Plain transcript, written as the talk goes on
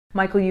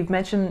Michael, you've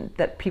mentioned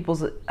that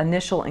people's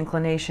initial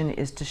inclination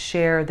is to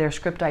share their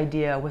script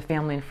idea with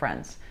family and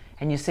friends.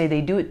 And you say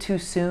they do it too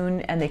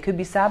soon and they could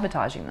be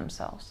sabotaging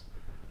themselves.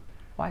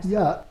 Why is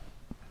that?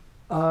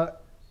 Yeah.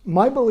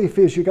 My belief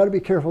is you got to be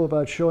careful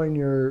about showing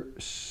your,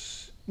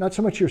 not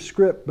so much your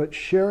script, but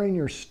sharing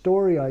your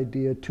story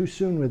idea too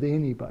soon with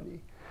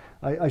anybody.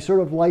 I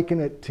sort of liken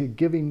it to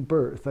giving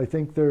birth. I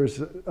think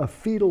there's a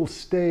fetal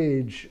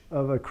stage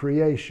of a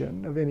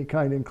creation of any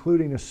kind,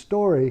 including a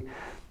story.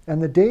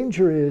 And the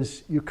danger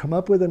is you come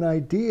up with an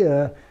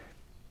idea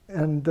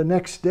and the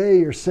next day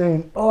you're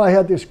saying, oh, I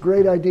had this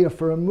great idea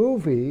for a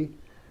movie,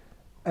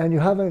 and you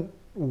haven't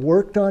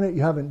worked on it,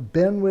 you haven't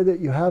been with it,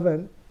 you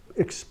haven't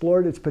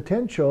explored its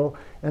potential,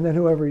 and then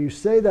whoever you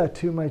say that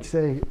to might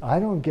say, I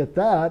don't get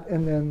that,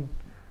 and then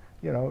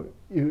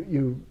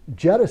you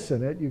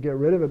jettison it, you get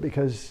rid of it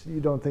because you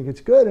don't think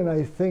it's good. And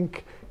I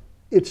think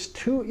it's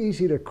too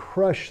easy to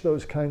crush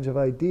those kinds of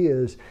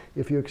ideas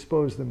if you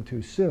expose them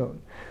too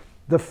soon.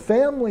 The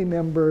family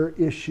member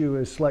issue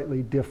is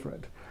slightly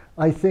different.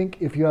 I think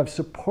if you have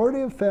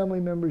supportive family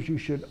members, you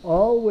should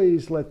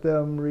always let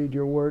them read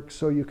your work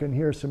so you can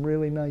hear some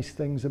really nice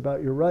things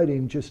about your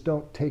writing. Just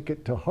don't take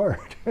it to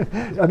heart.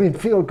 I mean,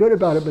 feel good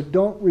about it, but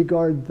don't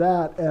regard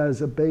that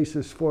as a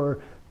basis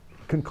for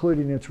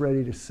concluding it's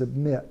ready to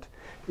submit.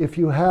 If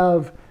you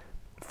have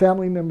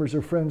family members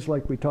or friends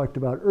like we talked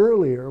about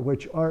earlier,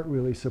 which aren't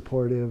really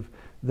supportive,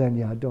 then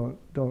yeah, don't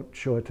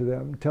show it to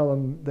them. Tell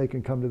them they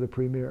can come to the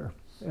premiere.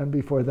 And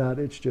before that,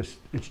 it's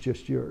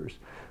just yours.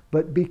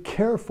 But be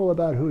careful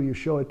about who you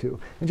show it to.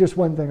 And just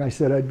one thing I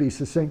said, I'd be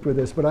succinct with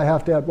this, but I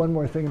have to add one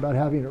more thing about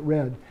having it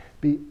read.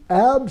 Be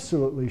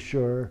absolutely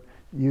sure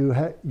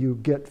you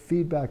get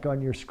feedback on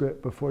your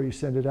script before you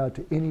send it out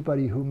to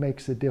anybody who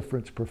makes a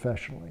difference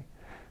professionally.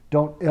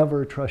 Don't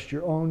ever trust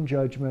your own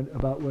judgment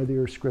about whether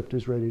your script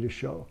is ready to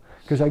show.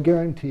 Because I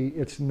guarantee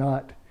it's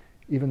not,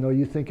 even though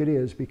you think it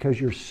is, because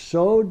you're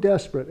so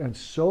desperate and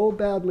so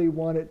badly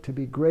want it to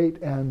be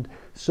great and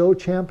so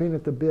champing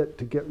at the bit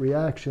to get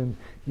reaction,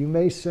 you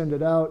may send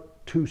it out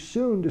too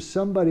soon to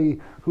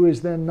somebody who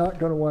is then not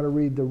going to want to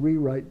read the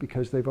rewrite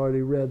because they've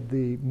already read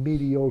the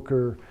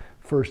mediocre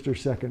first or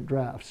second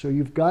draft. So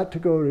you've got to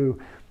go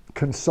to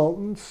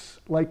consultants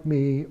like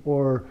me,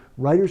 or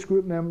writers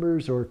group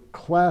members, or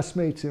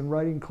classmates in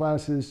writing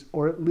classes,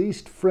 or at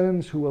least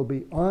friends who will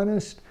be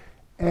honest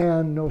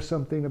and know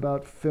something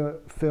about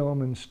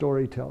film and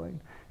storytelling,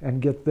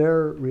 and get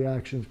their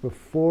reactions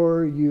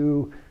before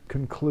you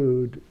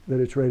conclude that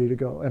it's ready to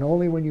go. And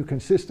only when you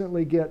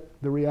consistently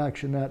get the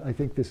reaction that I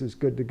think this is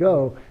good to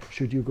go,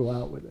 should you go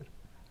out with it.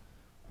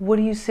 What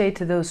do you say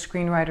to those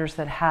screenwriters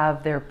that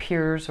have their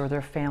peers or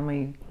their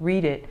family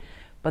read it,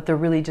 but they're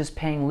really just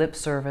paying lip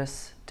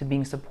service to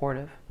being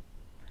supportive?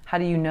 How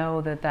do you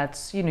know that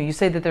that's, you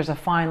say that there's a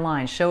fine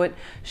line. Show it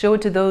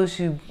to those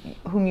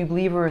whom you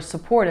believe are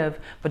supportive,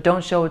 but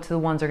don't show it to the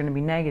ones that are going to be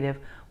negative.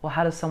 Well,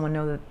 how does someone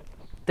know that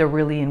they're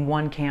really in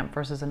one camp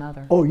versus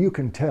another? Oh, you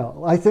can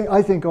tell. I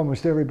think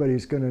almost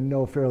everybody's going to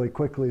know fairly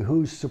quickly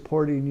who's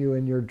supporting you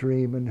in your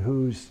dream and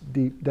who's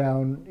deep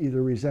down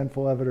either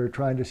resentful of it or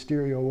trying to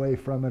steer you away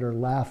from it or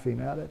laughing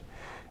at it.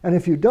 And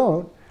if you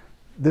don't,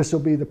 this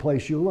will be the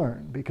place you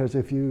learn, because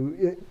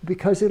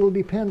because it'll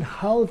depend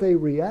how they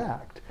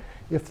react.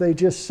 If they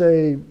just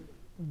say,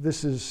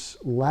 this is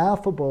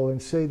laughable,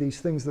 and say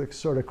these things that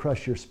sort of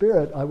crush your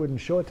spirit, I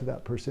wouldn't show it to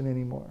that person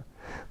anymore.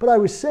 But I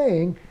was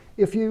saying,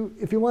 if you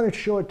want to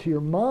show it to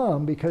your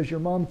mom because your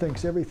mom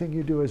thinks everything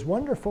you do is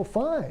wonderful,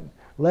 fine.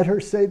 Let her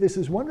say this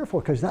is wonderful,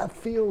 because that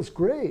feels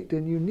great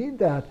and you need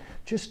that.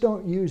 Just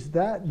don't use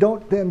that.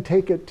 Don't then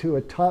take it to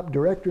a top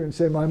director and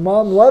say, my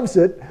mom loves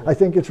it, I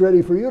think it's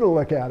ready for you to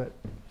look at it.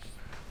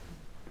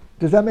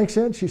 Does that make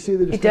sense? You see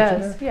the distinction? It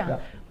does, there? yeah.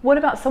 What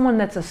about someone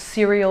that's a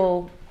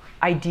serial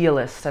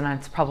idealist, and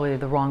that's probably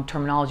the wrong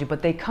terminology,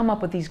 but they come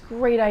up with these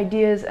great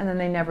ideas and then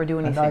they never do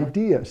anything. An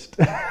ideast.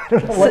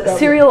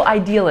 Serial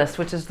idealist,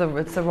 which is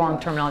it's the wrong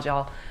terminology.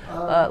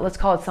 Let's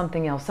call it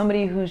something else.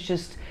 Somebody who's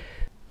just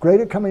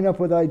great at coming up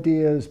with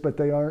ideas, but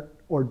they aren't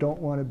or don't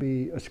want to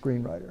be a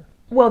screenwriter.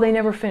 Well, they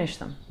never finish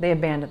them. They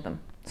abandon them.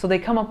 So they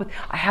come up with,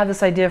 I have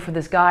this idea for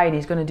this guy and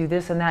he's going to do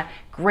this and that.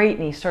 Great,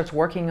 and he starts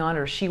working on it,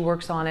 or she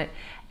works on it,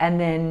 and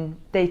then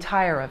they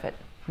tire of it,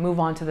 move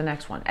on to the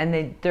next one.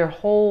 And their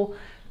whole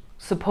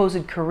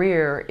supposed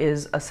career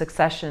is a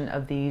succession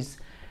of these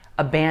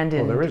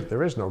abandoned... Well,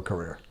 there is no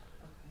career.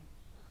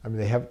 I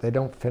mean, they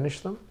don't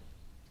finish them?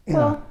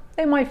 Well,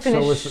 they might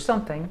finish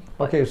something.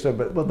 Okay, so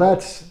but... Well,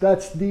 that's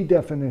the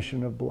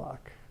definition of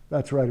block.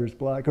 That's writer's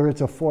block, or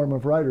it's a form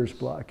of writer's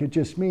block. It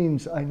just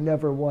means I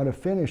never want to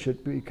finish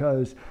it,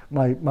 because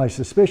my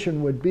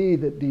suspicion would be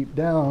that deep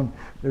down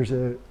there's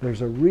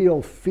a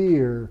real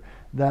fear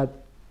that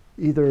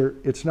either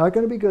it's not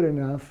going to be good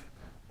enough,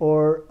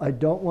 or I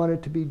don't want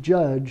it to be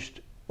judged,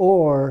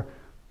 or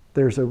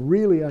there's a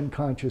really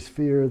unconscious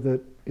fear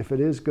that if it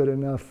is good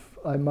enough,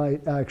 I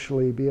might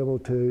actually be able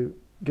to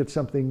get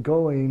something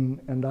going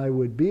and I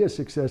would be a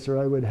success, or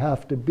I would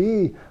have to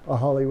be a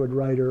Hollywood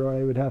writer, or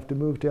I would have to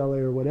move to LA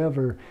or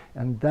whatever.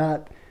 And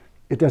that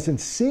it doesn't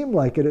seem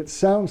like it, it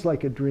sounds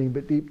like a dream,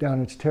 but deep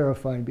down it's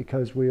terrifying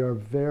because we are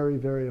very,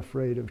 very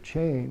afraid of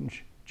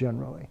change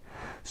generally.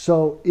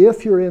 So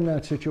if you're in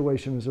that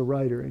situation as a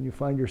writer and you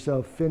find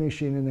yourself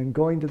finishing and then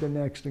going to the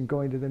next and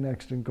going to the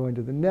next and going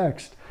to the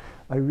next,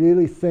 I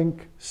really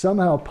think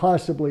somehow,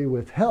 possibly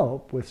with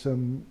help, with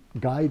some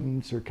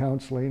guidance or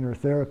counseling or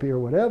therapy or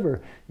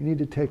whatever, you need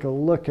to take a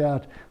look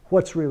at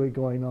what's really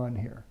going on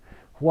here.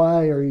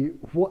 Why are you,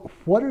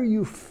 what are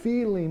you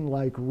feeling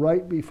like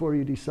right before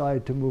you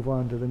decide to move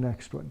on to the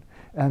next one?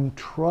 And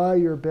try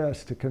your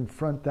best to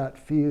confront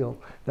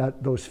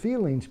those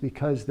feelings,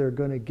 because they're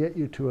going to get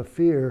you to a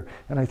fear.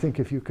 And I think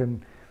if you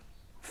can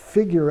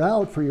figure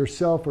out for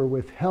yourself or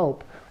with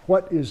help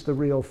what is the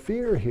real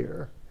fear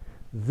here,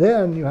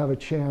 then you have a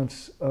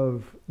chance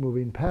of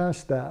moving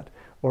past that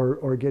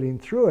or getting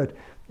through it.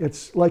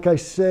 It's like I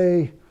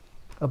say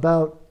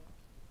about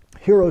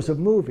heroes of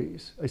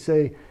movies. I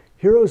say,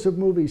 heroes of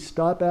movies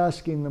stop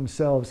asking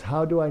themselves,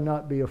 how do I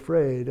not be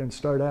afraid? And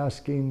start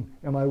asking,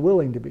 am I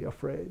willing to be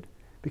afraid?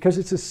 Because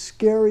it's a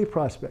scary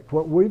prospect.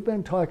 What we've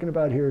been talking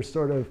about here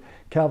sort of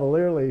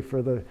cavalierly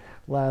for the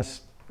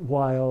last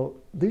while,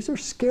 these are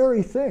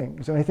scary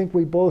things. And I think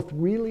we both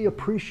really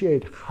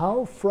appreciate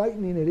how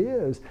frightening it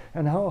is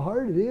and how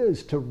hard it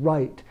is to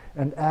write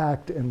and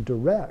act and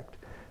direct.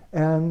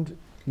 And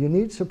you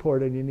need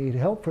support and you need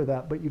help for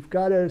that, but you've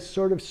got to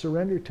sort of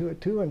surrender to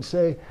it too and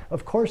say,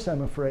 of course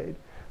I'm afraid,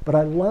 but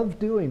I love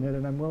doing it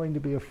and I'm willing to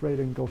be afraid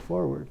and go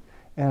forward.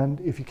 And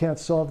if you can't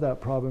solve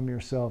that problem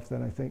yourself,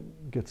 then I think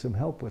get some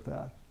help with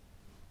that.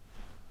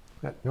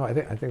 No, I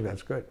think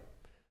that's good.